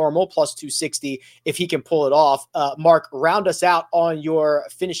normal, plus 260 if he can pull it off. Mark, round us out on your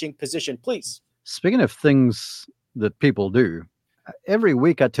finishing position, please. Speaking of things that people do, every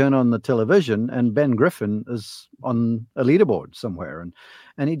week I turn on the television and Ben Griffin is on a leaderboard somewhere.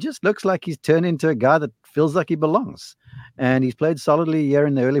 And he just looks like he's turned into a guy that feels like he belongs. And he's played solidly here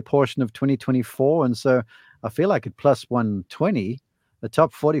in the early portion of 2024. And so I feel like at plus 120, the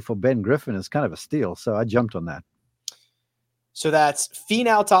top 40 for Ben Griffin is kind of a steal. So I jumped on that. So that's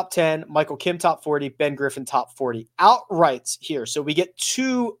Finau top 10, Michael Kim top 40, Ben Griffin top 40. Outrights here. So we get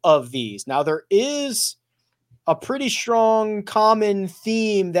two of these. Now there is a pretty strong common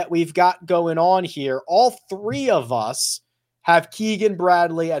theme that we've got going on here. All three of us have Keegan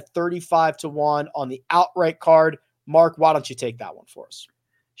Bradley at 35-1 on the outright card. Mark, why don't you take that one for us?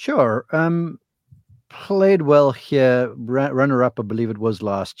 Sure. Played well here. Runner-up, I believe it was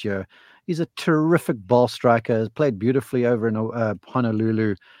last year. He's a terrific ball striker. Has played beautifully over in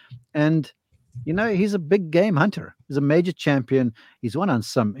Honolulu. And, you know, he's a big game hunter. He's a major champion. He's won on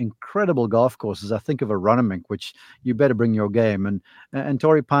some incredible golf courses. I think of Aronimink, which you better bring your game. And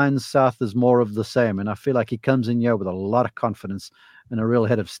Torrey Pines South is more of the same. And I feel like he comes in here with a lot of confidence and a real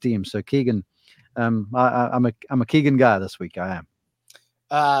head of steam. So Keegan, I'm a Keegan guy this week. I am.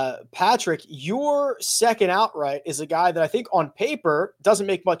 Patrick, your second outright is a guy that I think on paper doesn't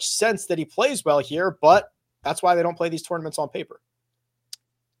make much sense that he plays well here, but that's why they don't play these tournaments on paper.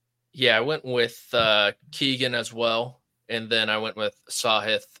 Yeah, I went with Keegan as well, and then I went with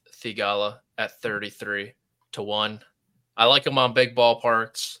Sahith Theegala at 33-1. I like him on big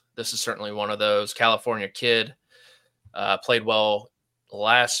ballparks. This is certainly one of those. California kid, played well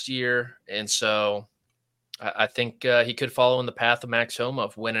last year, and so I think he could follow in the path of Max Homa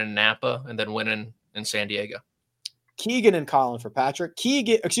of winning in Napa and then winning in San Diego. Keegan and Colin for Patrick.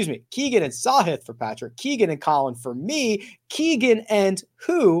 Keegan and Sahith for Patrick. Keegan and Colin for me. Keegan and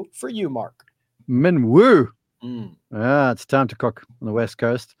who for you, Mark? Min Woo. It's time to cook on the West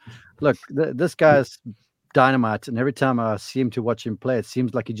Coast. Look, this guy's dynamite, and every time I seem to watch him play, it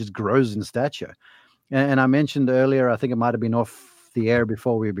seems like he just grows in stature. And I mentioned earlier, I think it might have been off the air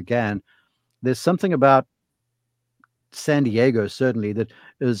before we began, there's something about San Diego, certainly, that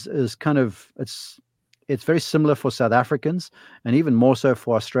is kind of, it's very similar for South Africans and even more so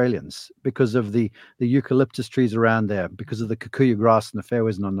for Australians because of the eucalyptus trees around there, because of the kikuyu grass and the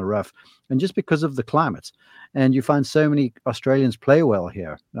fairways and on the rough, and just because of the climate. And you find so many Australians play well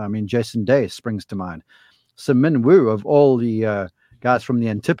here. I mean, Jason Day springs to mind. So Min Woo, of all the guys from the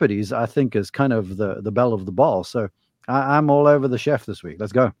Antipodes, I think is kind of the belle of the ball. So I'm all over the chef this week.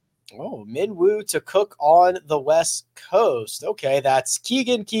 Let's go. Oh, Min Woo to cook on the West Coast. Okay, that's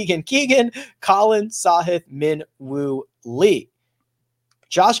Keegan, Colin, Sahith, Min Woo, Lee.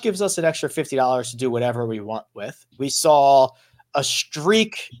 Josh gives us an extra $50 to do whatever we want with. We saw a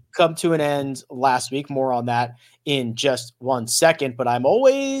streak come to an end last week. More on that in just 1 second. But I'm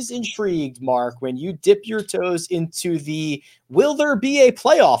always intrigued, Mark, when you dip your toes into the will there be a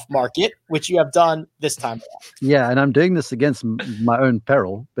playoff market, which you have done this time around. Yeah, and I'm doing this against my own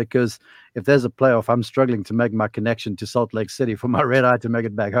peril, because if there's a playoff, I'm struggling to make my connection to Salt Lake City for my red eye to make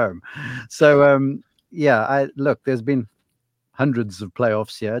it back home. So, look, there's been hundreds of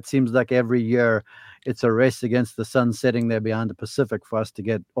playoffs here. It seems like every year it's a race against the sun setting there behind the Pacific for us to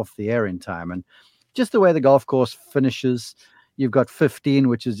get off the air in time. And just the way the golf course finishes, you've got 15,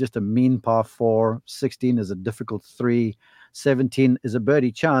 which is just a mean par 4, 16 is a difficult 3, 17 is a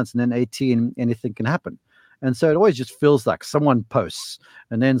birdie chance, and then 18, anything can happen. And so it always just feels like someone posts,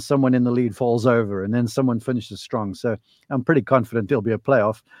 and then someone in the lead falls over, and then someone finishes strong. So I'm pretty confident there'll be a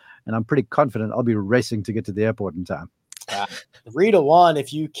playoff, and I'm pretty confident I'll be racing to get to the airport in time. 3-1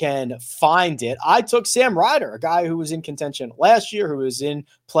 if you can find it. I took Sam Ryder, a guy who was in contention last year, who was in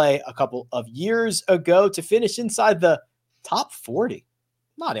play a couple of years ago, to finish inside the top 40.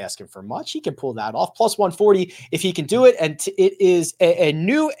 Not asking for much. He can pull that off. Plus 140 if he can do it. And it is a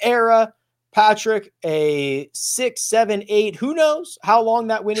new era, Patrick, a 6, 7, 8. Who knows how long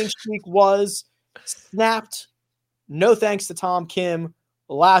that winning streak was snapped. No thanks to Tom Kim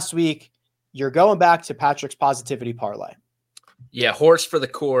last week. You're going back to Patrick's positivity parlay. Yeah, horse for the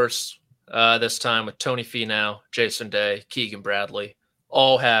course this time with Tony Finau, Jason Day, Keegan Bradley.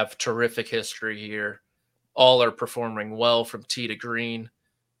 All have terrific history here. All are performing well from tee to green.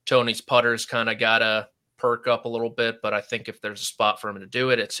 Tony's putters kind of got to perk up a little bit, but I think if there's a spot for him to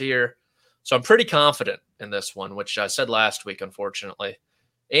do it, it's here. So I'm pretty confident in this one, which I said last week, unfortunately.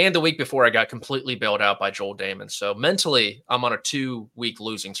 And the week before, I got completely bailed out by Joel Damon. So mentally, I'm on a 2-week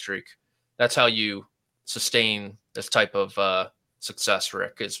losing streak. That's how you sustain this type of success,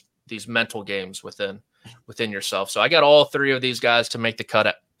 Rick, is these mental games within yourself. So I got all 3 of these guys to make the cut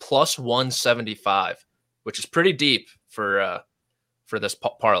at plus 175, which is pretty deep for this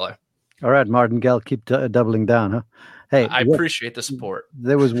parlay. All right, Martingale, keep doubling down, huh? Hey, I appreciate the support.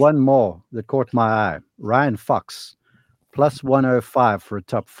 There was one more that caught my eye. Ryan Fox, plus 105 for a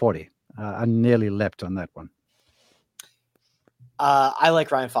top 40. I nearly leapt on that one. I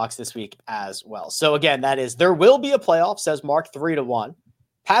like Ryan Fox this week as well. So again, that is there will be a playoff, says Mark, 3-1.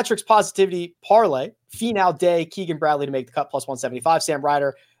 Patrick's positivity parlay, Finau, Day, Keegan Bradley to make the cut, plus 175. Sam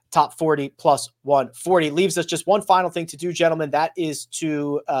Ryder, top 40, plus 140. Leaves us just one final thing to do, gentlemen. That is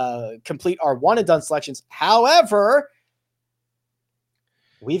to complete our one and done selections. However,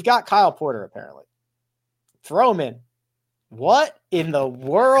 we've got Kyle Porter, apparently. Throw him in. What in the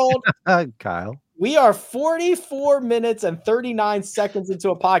world? Kyle. We are 44 minutes and 39 seconds into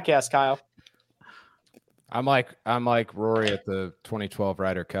a podcast, Kyle. I'm like Rory at the 2012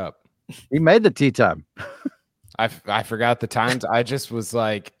 Ryder Cup. He made the tee time. I forgot the times. I just was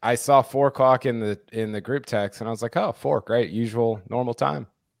like, I saw 4 o'clock in the group text, and I was like, oh, 4, great, usual normal time.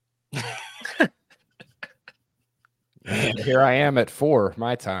 And here I am at 4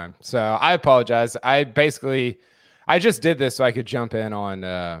 my time. So I apologize. I just did this so I could jump in on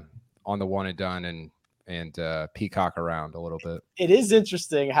the one and done and peacock around a little bit. It is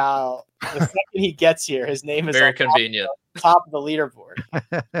interesting how the second he gets here, his name is very convenient. Top of the leaderboard.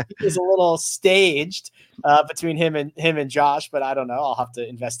 He was a little staged between him and Josh, but I don't know. I'll have to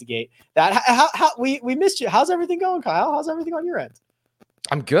investigate that. How we missed you. How's everything going, Kyle? How's everything on your end?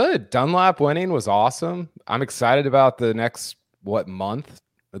 I'm good. Dunlap winning was awesome. I'm excited about the next month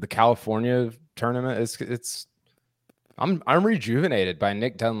the California tournament. I'm rejuvenated by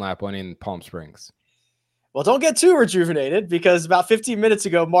Nick Dunlap winning Palm Springs. Well, don't get too rejuvenated, because about 15 minutes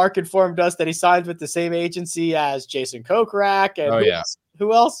ago, Mark informed us that he signed with the same agency as Jason Kokrak and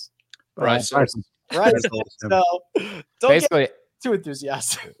who else? Bryce. Right. So don't get too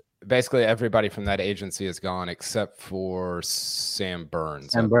enthusiastic. Basically, everybody from that agency is gone except for Sam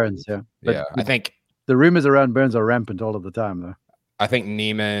Burns. Sam Burns, yeah. But yeah, I think the rumors around Burns are rampant all of the time, though. I think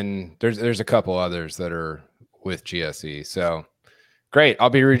Neiman. There's a couple others that are with GSE. So great. I'll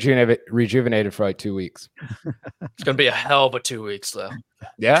be rejuvenated for like 2 weeks. It's going to be a hell of a 2 weeks, though.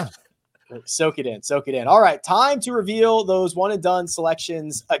 Yeah. Soak it in. All right. Time to reveal those one and done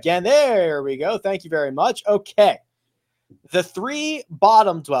selections again. There we go. Thank you very much. Okay. The 3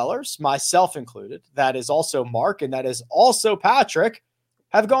 bottom dwellers, myself included, that is also Mark, and that is also Patrick,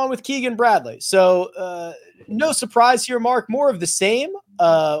 have gone with Keegan Bradley. So no surprise here, Mark. More of the same.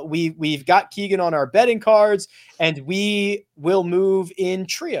 We've got Keegan on our betting cards, and we will move in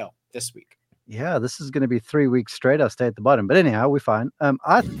trio this week. Yeah, this is going to be 3 weeks straight. I'll stay at the bottom. But anyhow, we're fine.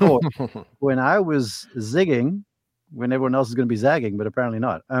 I thought when I was zigging, when everyone else is going to be zagging, but apparently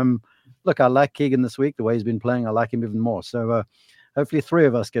not. look, I like Keegan this week. The way he's been playing, I like him even more. So hopefully 3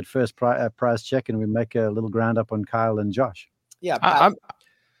 of us get first prize check and we make a little ground up on Kyle and Josh. Yeah,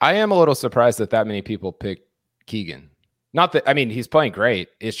 I am a little surprised that many people pick Keegan. Not that, I mean, he's playing great.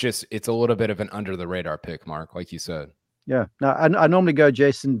 It's just, it's a little bit of an under the radar pick, Mark, like you said. Yeah. Now, I normally go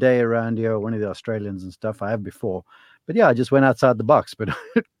Jason Day around here, one of the Australians and stuff. I have before. But yeah, I just went outside the box, but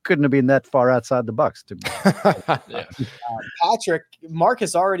it couldn't have been that far outside the box. Patrick, Mark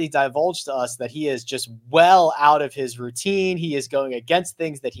has already divulged to us that he is just well out of his routine. He is going against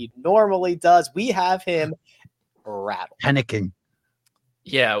things that he normally does. We have him rattled. Panicking.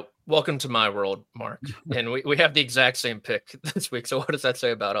 Yeah, welcome to my world, Mark. And we have the exact same pick this week. So what does that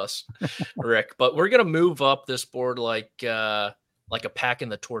say about us, Rick? But we're gonna move up this board like a pack in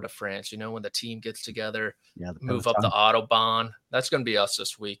the Tour de France. You know, when the team gets together, move up the Autobahn. That's gonna be us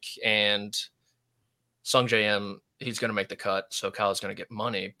this week. And Sung JM, he's gonna make the cut. So Kyle's gonna get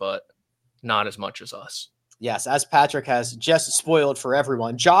money, but not as much as us. Yes, as Patrick has just spoiled for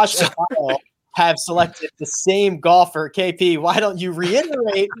everyone. Josh and Kyle have selected the same golfer. KP, why don't you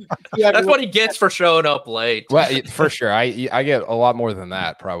reiterate? That's what he gets for showing up late. Well, for sure. I get a lot more than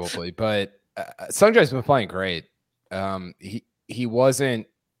that probably, but Sungjae's been playing great. He wasn't,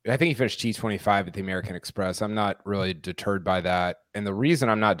 I think he finished T25 at the American Express. I'm not really deterred by that. And the reason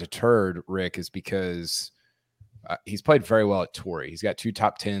I'm not deterred, Rick, is because he's played very well at Torrey. He's got 2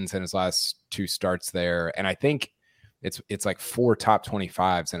 top 10s in his last 2 starts there. And I think it's like 4 top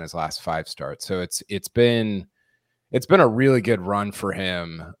 25s in his last 5 starts. So it's been a really good run for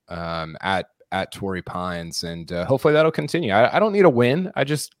him at Torrey Pines, and hopefully that'll continue. I don't need a win. I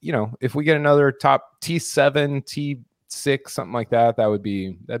just, if we get another top T7, T6, something like that, that'd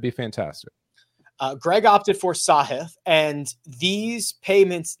be fantastic. Greg opted for Sahith, and these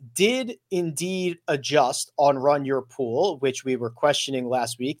payments did indeed adjust on Run Your Pool, which we were questioning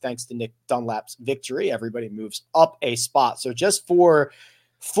last week. Thanks to Nick Dunlap's victory, everybody moves up a spot. So just for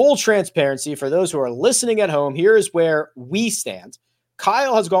full transparency, for those who are listening at home, here is where we stand.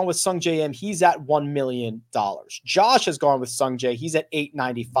 Kyle has gone with Sung J M. He's at $1 million. Josh has gone with Sung J. He's at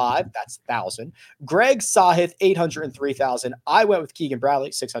 $895. That's 1,000. Greg Sahith, $803,000. I went with Keegan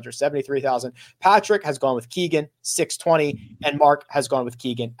Bradley, $673,000. Patrick has gone with Keegan, $620,000. And Mark has gone with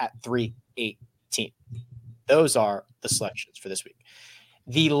Keegan at $318,000. Those are the selections for this week.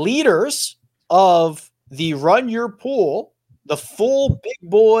 The leaders of the Run Your Pool, the full big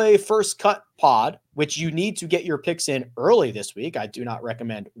boy first cut pod, which you need to get your picks in early this week. I do not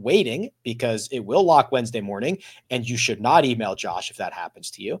recommend waiting because it will lock Wednesday morning, and you should not email Josh if that happens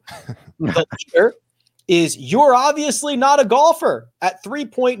to you. The leader is You're Obviously Not a Golfer at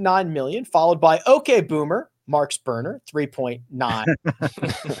 3.9 million, followed by OK Boomer, Mark's burner, 3.9.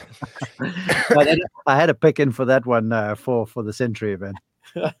 I had a pick in for that one for the Century event.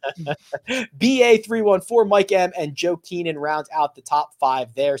 BA314, Mike M, and Joe Keenan round out the top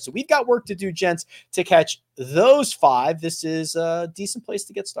 5 there. So we've got work to do, gents, to catch those 5. This is a decent place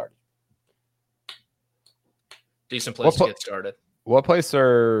to get started. Decent place to get started. What place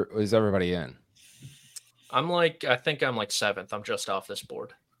is everybody in? I think I'm like 7th. I'm just off this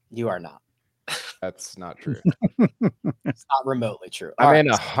board. You are not. That's not true. It's not remotely true. I'm in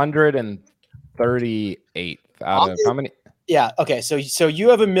 138th out of how many? Yeah. Okay. So you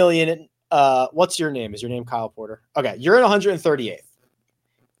have $1 million. What's your name? Is your name Kyle Porter? Okay. You're in 138th.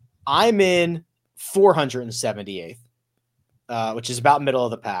 I'm in 478th, which is about middle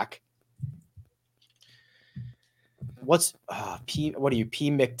of the pack. What's P? What are you, P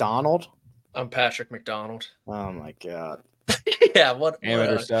McDonald? I'm Patrick McDonald. Oh my God. Yeah. What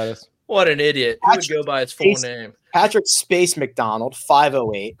amateur status? What an idiot. Who would go by its full name? Patrick Space McDonald,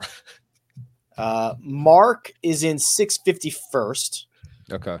 508. Mark is in 651st.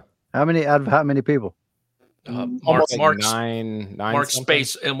 Okay. How many people? Mark's nine Mark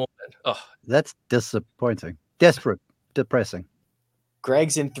Space Immelman. Oh, that's disappointing. Desperate. Depressing.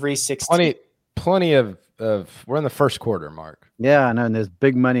 Greg's in 360. Plenty of we're in the first quarter, Mark. Yeah, I know. And there's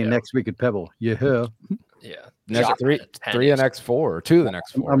big money next week at Pebble. Yeah. Yeah. Next three the next 4, or 2 of the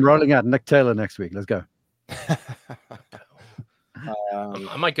next 4. I'm rolling out Nick Taylor next week. Let's go.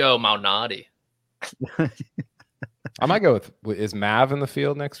 I might go Malnati. I might go with is Mav in the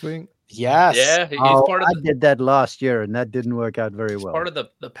field next week? Yes. Yeah, he's part of I did that last year, and that didn't work out very well. Part of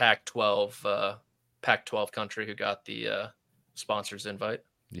the Pac-12 country who got the sponsors invite.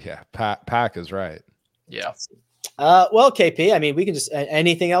 Yeah, Pac is right. Yeah. Well, KP, I mean, we can just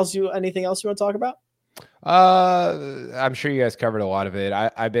anything else you want to talk about? I'm sure you guys covered a lot of it.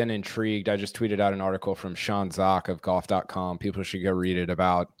 I've been intrigued. I just tweeted out an article from Sean Zock of golf.com. People should go read it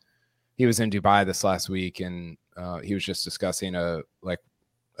about. He was in Dubai this last week, and he was just discussing a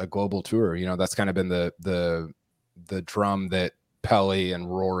a global tour. You know, that's kind of been the drum that Pelly and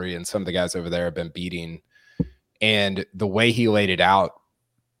Rory and some of the guys over there have been beating. And the way he laid it out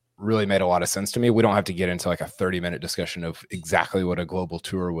really made a lot of sense to me. We don't have to get into like a 30-minute discussion of exactly what a global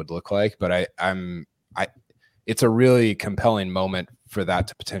tour would look like, but it's a really compelling moment for that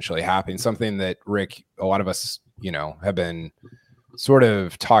to potentially happen. Something that Rick, a lot of us, you know, have been sort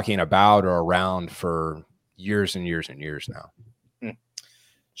of talking about or around for years and years and years now.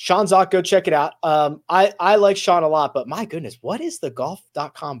 Sean Zock, go check it out. I like Sean a lot, but my goodness, what is the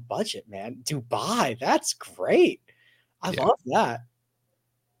golf.com budget, man? Dubai, that's great. I love that.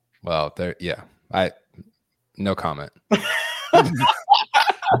 Well, no comment. I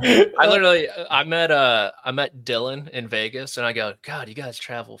met Dylan in Vegas, and I go, God, you guys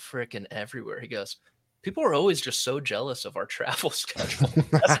travel freaking everywhere. He goes, people are always just so jealous of our travel schedule.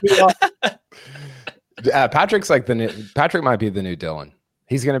 Patrick might be the new Dylan.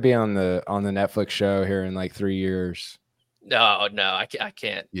 He's going to be on the Netflix show here in like 3 years. No, I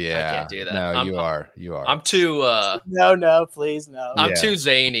can't. Yeah, I can't do that. No, you are. I'm too. No, please, no. I'm too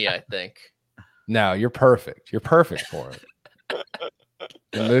zany, I think. No, you're perfect. You're perfect for it.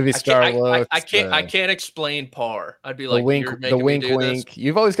 The movie star look. I can't explain par. I'd be like, the wink.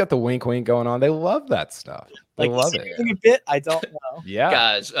 You've always got the wink going on. They love that stuff. They love it. A bit, I don't know. Yeah,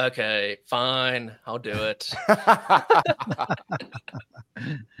 guys. Okay, fine. I'll do it.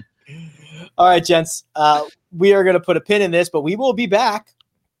 All right, gents. We are going to put a pin in this, but we will be back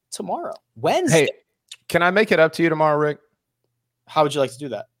tomorrow, Wednesday. Hey, can I make it up to you tomorrow, Rick? How would you like to do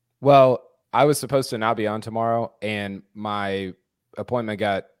that? Well, I was supposed to not be on tomorrow, and my appointment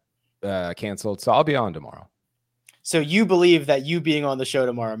got canceled, so I'll be on tomorrow. So you believe that you being on the show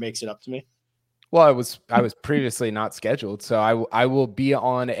tomorrow makes it up to me? Well, I was previously not scheduled, so I will be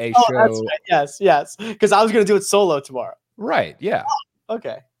on a show. That's right. Yes, because I was going to do it solo tomorrow. Right? Yeah. Oh,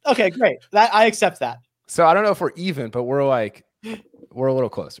 okay, great. I accept that. So I don't know if we're even, but we're a little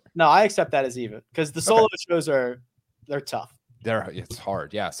closer. No, I accept that as even because the solo shows they're tough. It's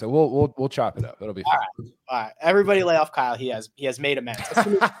hard, yeah. So we'll chop it up. It'll be fun. All right. Everybody lay off Kyle. He has made amends.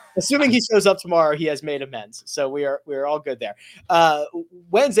 Assuming he shows up tomorrow, he has made amends. So we are all good there.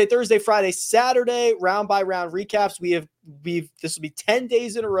 Wednesday, Thursday, Friday, Saturday, round by round recaps. This will be 10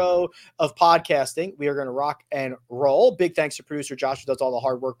 days in a row of podcasting. We are going to rock and roll. Big thanks to producer Josh, who does all the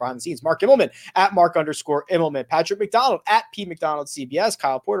hard work behind the scenes. Mark Immelman at Mark_Immelman. Patrick McDonald at P McDonald CBS.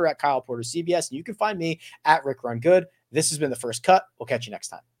 Kyle Porter at Kyle Porter CBS. And you can find me at Rick Run Good. This has been The First Cut. We'll catch you next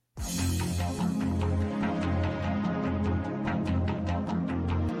time.